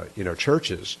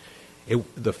 churches,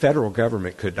 the federal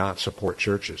government could not support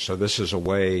churches. So this is a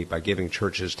way, by giving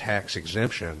churches tax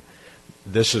exemption,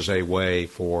 this is a way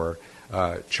for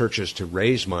churches to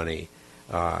raise money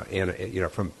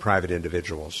from private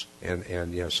individuals,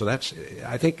 and so that's.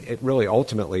 I think it really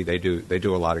ultimately they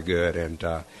do a lot of good, and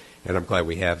I'm glad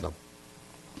we have them.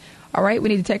 All right, we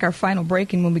need to take our final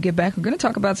break, and when we get back, we're going to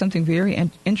talk about something very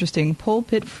interesting,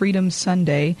 Pulpit Freedom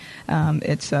Sunday.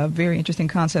 It's a very interesting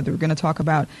concept that we're going to talk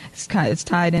about. It's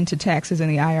tied into taxes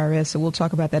and the IRS, so we'll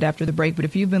talk about that after the break. But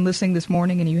if you've been listening this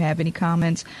morning and you have any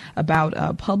comments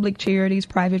about public charities,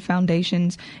 private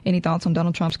foundations, any thoughts on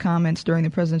Donald Trump's comments during the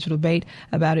presidential debate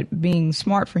about it being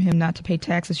smart for him not to pay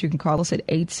taxes, you can call us at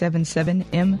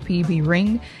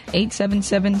 877-MPB-RING,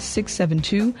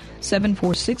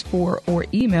 877-672-7464, or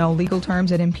email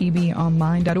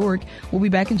legalterms@mpbonline.org. We'll be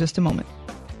back in just a moment.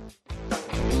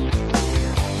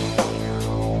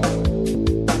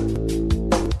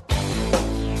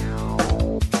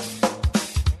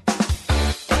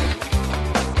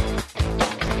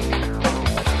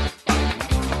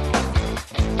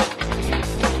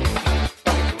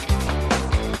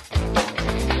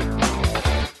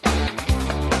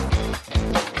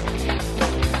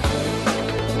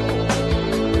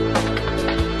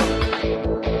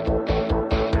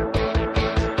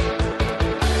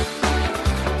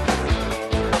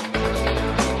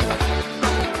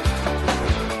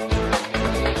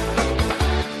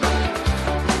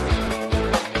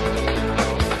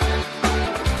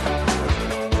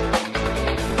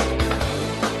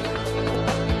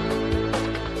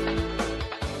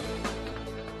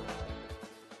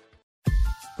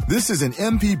 This is an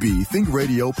MPB Think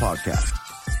Radio podcast.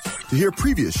 To hear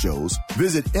previous shows,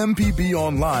 visit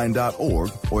mpbonline.org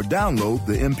or download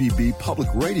the MPB Public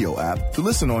Radio app to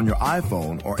listen on your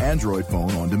iPhone or Android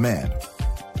phone on demand.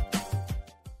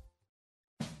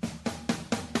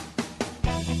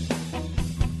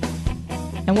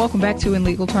 And welcome back to In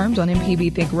Legal Terms on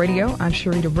MPB Think Radio. I'm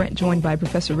Sharita Brent, joined by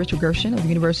Professor Richard Gershon of the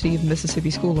University of Mississippi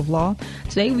School of Law.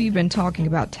 Today we've been talking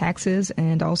about taxes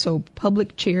and also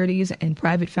public charities and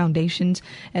private foundations.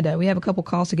 And we have a couple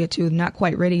calls to get to, not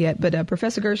quite ready yet. But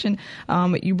Professor Gershon,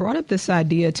 you brought up this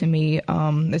idea to me.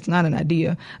 It's not an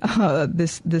idea.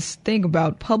 This thing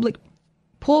about Pulpit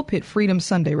Freedom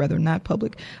Sunday,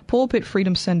 Pulpit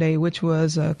Freedom Sunday, which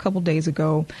was a couple days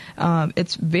ago.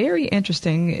 It's very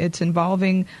interesting. It's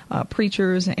involving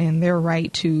preachers and their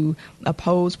right to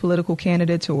oppose political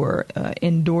candidates or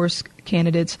endorse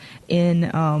candidates in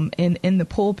the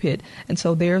pulpit. And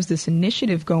so there's this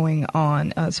initiative going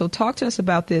on. So talk to us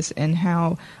about this and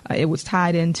how it was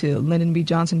tied into Lyndon B.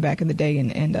 Johnson back in the day,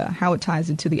 and how it ties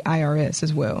into the IRS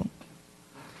as well.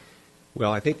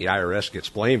 Well, I think the IRS gets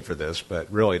blamed for this, but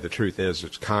really the truth is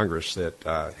it's Congress that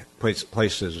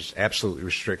places absolute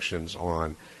restrictions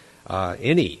on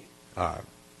any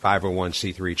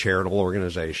 501c3 charitable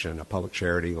organization, a public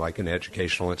charity like an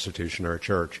educational institution or a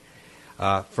church,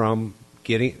 from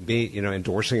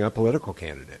endorsing a political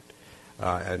candidate.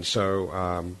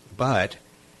 But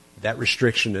that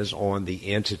restriction is on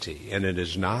the entity, and it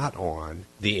is not on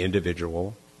the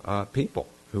individual people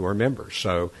who are members.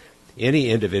 So any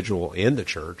individual in the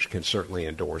church can certainly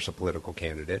endorse a political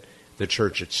candidate. The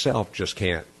church itself just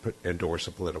can't endorse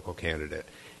a political candidate.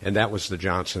 And that was the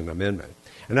Johnson Amendment.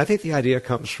 And I think the idea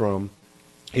comes from,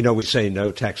 we say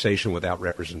no taxation without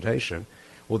representation.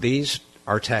 Well, these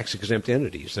are tax-exempt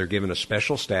entities. They're given a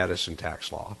special status in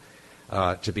tax law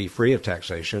to be free of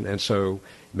taxation. And so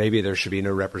maybe there should be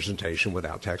no representation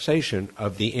without taxation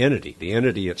of the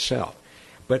entity itself.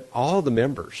 But all the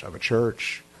members of a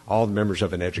church, all the members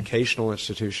of an educational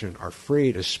institution are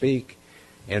free to speak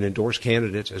and endorse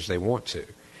candidates as they want to.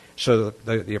 So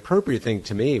the appropriate thing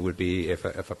to me would be if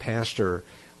a pastor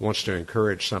wants to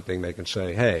encourage something, they can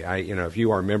say, hey, if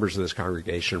you are members of this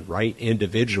congregation, write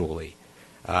individually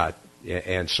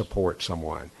and support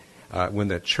someone. When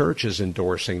the church is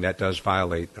endorsing, that does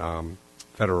violate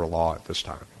federal law at this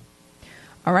time.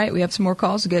 All right, we have some more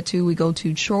calls to get to. We go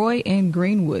to Troy in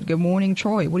Greenwood. Good morning,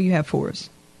 Troy. What do you have for us?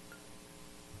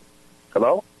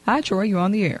 Hello? Hi, Troy. You're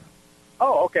on the air.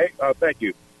 Oh, okay. Thank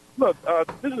you. Look,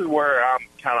 this is where I'm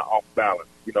kind of off balance.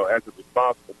 You know, as a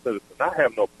responsible citizen, I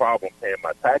have no problem paying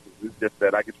my taxes. It's just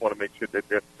that I just want to make sure that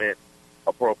they're spent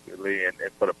appropriately and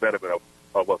for the betterment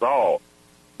of us all.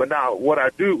 But now, what I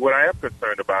am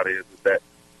concerned about is that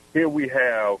here we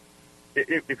have,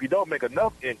 if you don't make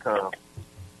enough income,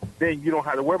 then you don't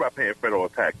have to worry about paying federal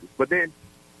taxes. But then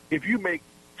if you make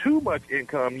too much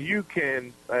income, you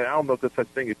can, I don't know if there's such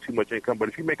thing as too much income, but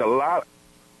if you make a lot,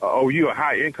 or you're a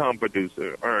high income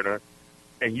producer, earner,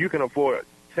 and you can afford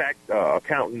tax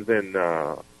accountants and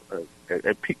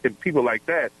people like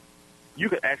that, you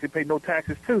can actually pay no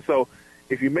taxes too. So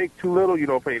if you make too little, you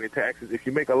don't pay any taxes. If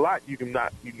you make a lot, you can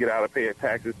get out of paying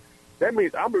taxes. That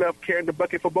means I'm left carrying the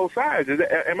bucket for both sides.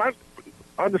 Am I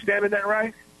understanding that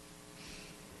right?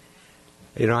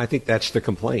 You know, I think that's the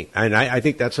complaint, and I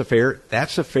think that's a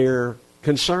fair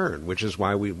concern, which is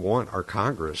why we want our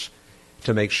Congress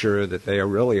to make sure that they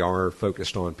really are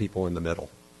focused on people in the middle,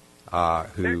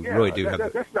 who really do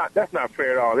have. That's not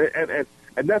fair at all, and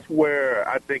that's where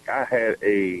I think I had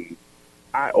a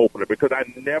eye opener, because I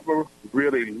never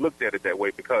really looked at it that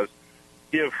way. Because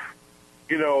if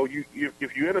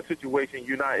if you're in a situation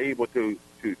you're not able to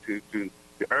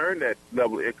earn that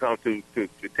level of income to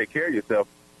take care of yourself,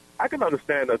 I can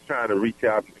understand us trying to reach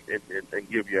out and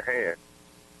give you a hand.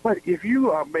 But if you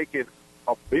are making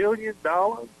 $1 billion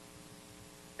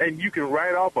and you can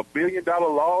write off $1 billion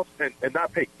loss and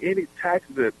not pay any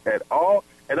taxes at all,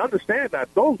 and understand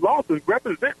that those losses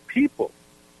represent people,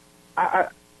 I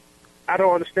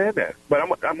don't understand that. But I'm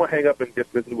going to hang up and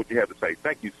just listen to what you have to say.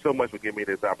 Thank you so much for giving me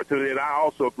this opportunity. And I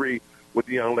also agree with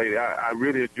the young lady. I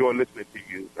really enjoy listening to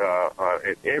you.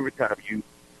 And every time you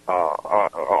are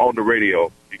on the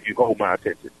radio, you hold my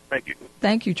attention. Thank you.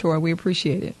 Thank you, Troy. We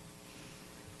appreciate it.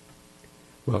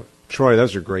 Well, Troy,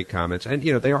 those are great comments. And,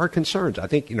 they are concerns. I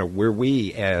think, where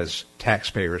we as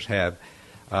taxpayers have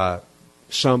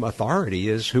some authority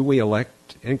is who we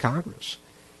elect in Congress.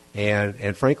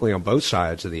 And frankly, on both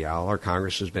sides of the aisle, our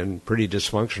Congress has been pretty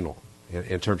dysfunctional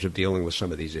in terms of dealing with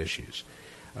some of these issues.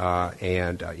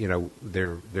 They're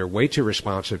way too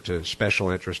responsive to special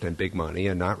interest and big money,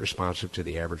 and not responsive to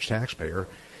the average taxpayer,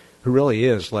 who really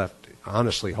is left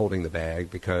honestly holding the bag,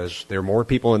 because there are more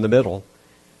people in the middle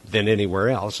than anywhere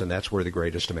else, and that's where the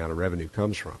greatest amount of revenue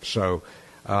comes from. So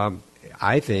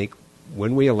I think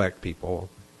when we elect people,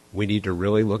 we need to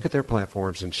really look at their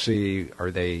platforms and see, are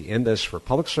they in this for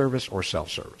public service or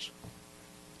self-service?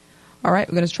 All right,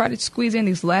 we're going to try to squeeze in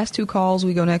these last two calls.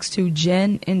 We go next to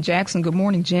Jen in Jackson. Good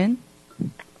morning, Jen.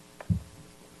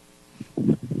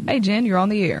 Hey, Jen, you're on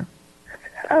the air.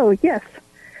 Oh, yes.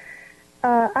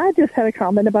 I just had a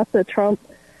comment about the Trump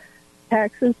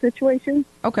taxes situation.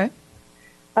 Okay.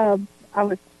 First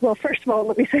of all,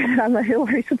 let me say that I'm a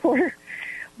Hillary supporter.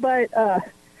 But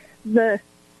the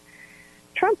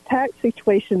Trump tax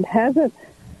situation hasn't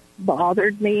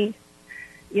bothered me.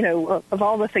 Of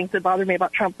all the things that bother me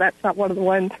about Trump, that's not one of the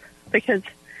ones, because,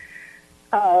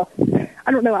 I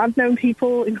don't know, I've known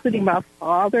people, including my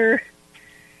father,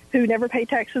 who never pay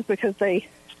taxes because they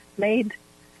made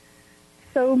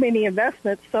so many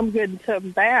investments, some good and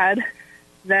some bad,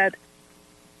 that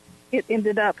it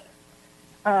ended up,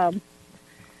 with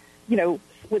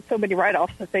so many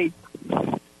write-offs that they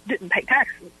didn't pay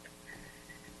taxes.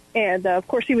 And, of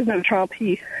course, he was no Trump.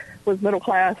 He was middle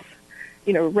class.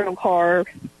 Rental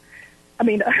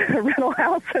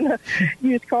house and a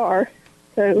used car,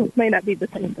 so it may not be the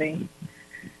same thing.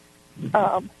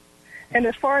 And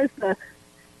as far as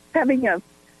having a,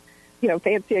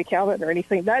 fancy accountant or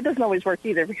anything, that doesn't always work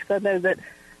either, because I know that,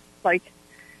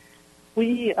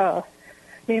 me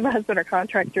and my husband are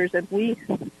contractors, and we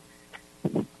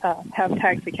have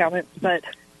tax accountants, but,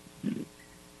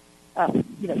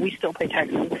 we still pay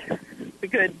taxes a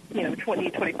good,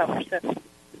 20-25%.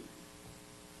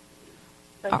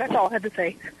 So that's all I had to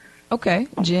say. Okay,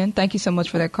 Jen, thank you so much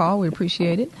for that call. We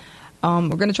appreciate it. We're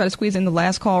going to try to squeeze in the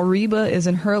last call. Reba is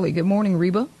in Hurley. Good morning,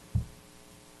 Reba.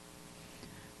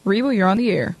 Reba, you're on the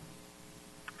air.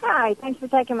 Hi, thanks for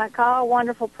taking my call.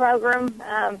 Wonderful program.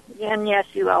 And yes,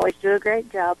 you always do a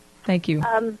great job. Thank you.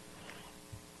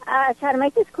 I try to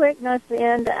make this quick, no to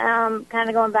end, kind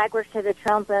of going backwards to the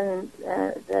Trump and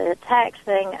the tax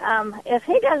thing. If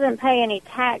he doesn't pay any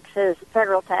taxes,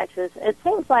 federal taxes, it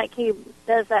seems like he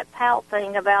does that pout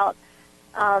thing about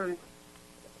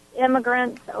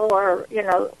immigrants or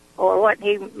what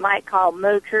he might call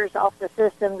moochers off the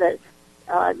system that,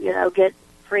 get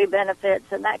free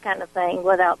benefits and that kind of thing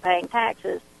without paying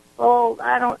taxes. Well,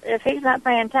 if he's not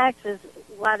paying taxes,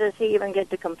 why does he even get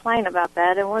to complain about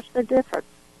that, and what's the difference?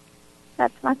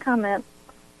 That's my comment.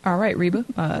 All right,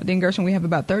 Reba. Dean Gershon, we have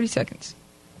about 30 seconds.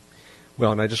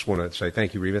 Well, and I just want to say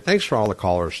thank you, Reba. Thanks for all the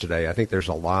callers today. I think there's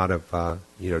a lot of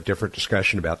different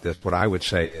discussion about this. What I would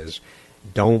say is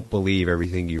don't believe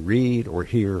everything you read or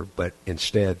hear, but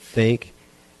instead think.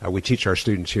 We teach our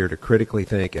students here to critically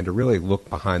think and to really look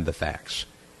behind the facts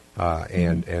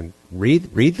and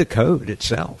read the code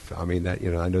itself. I mean, that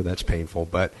I know that's painful,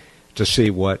 but to see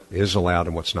what is allowed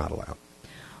and what's not allowed.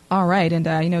 All right, and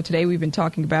today we've been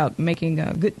talking about making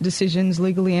good decisions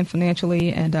legally and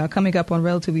financially, and coming up on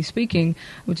Relatively Speaking,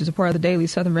 which is a part of the Daily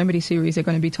Southern Remedy series, they're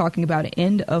going to be talking about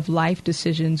end-of-life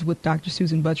decisions with Dr.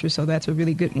 Susan Buttress, so that's a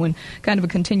really good one, kind of a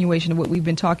continuation of what we've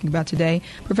been talking about today.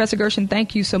 Professor Gershon,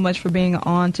 thank you so much for being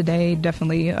on today.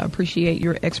 Definitely appreciate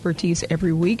your expertise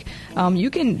every week. You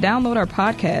can download our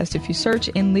podcast. If you search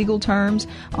in legal terms,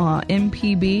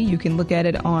 MPB, you can look at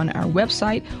it on our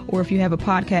website, or if you have a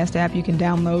podcast app, you can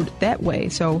download that way.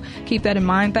 So keep that in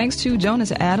mind. Thanks to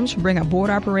Jonas Adams for bringing our board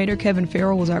operator. Kevin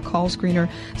Farrell was our call screener.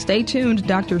 Stay tuned.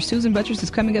 Dr. Susan Buttress is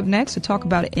coming up next to talk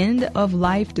about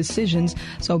end-of-life decisions.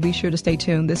 So be sure to stay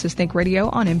tuned. This is Think Radio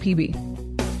on MPB.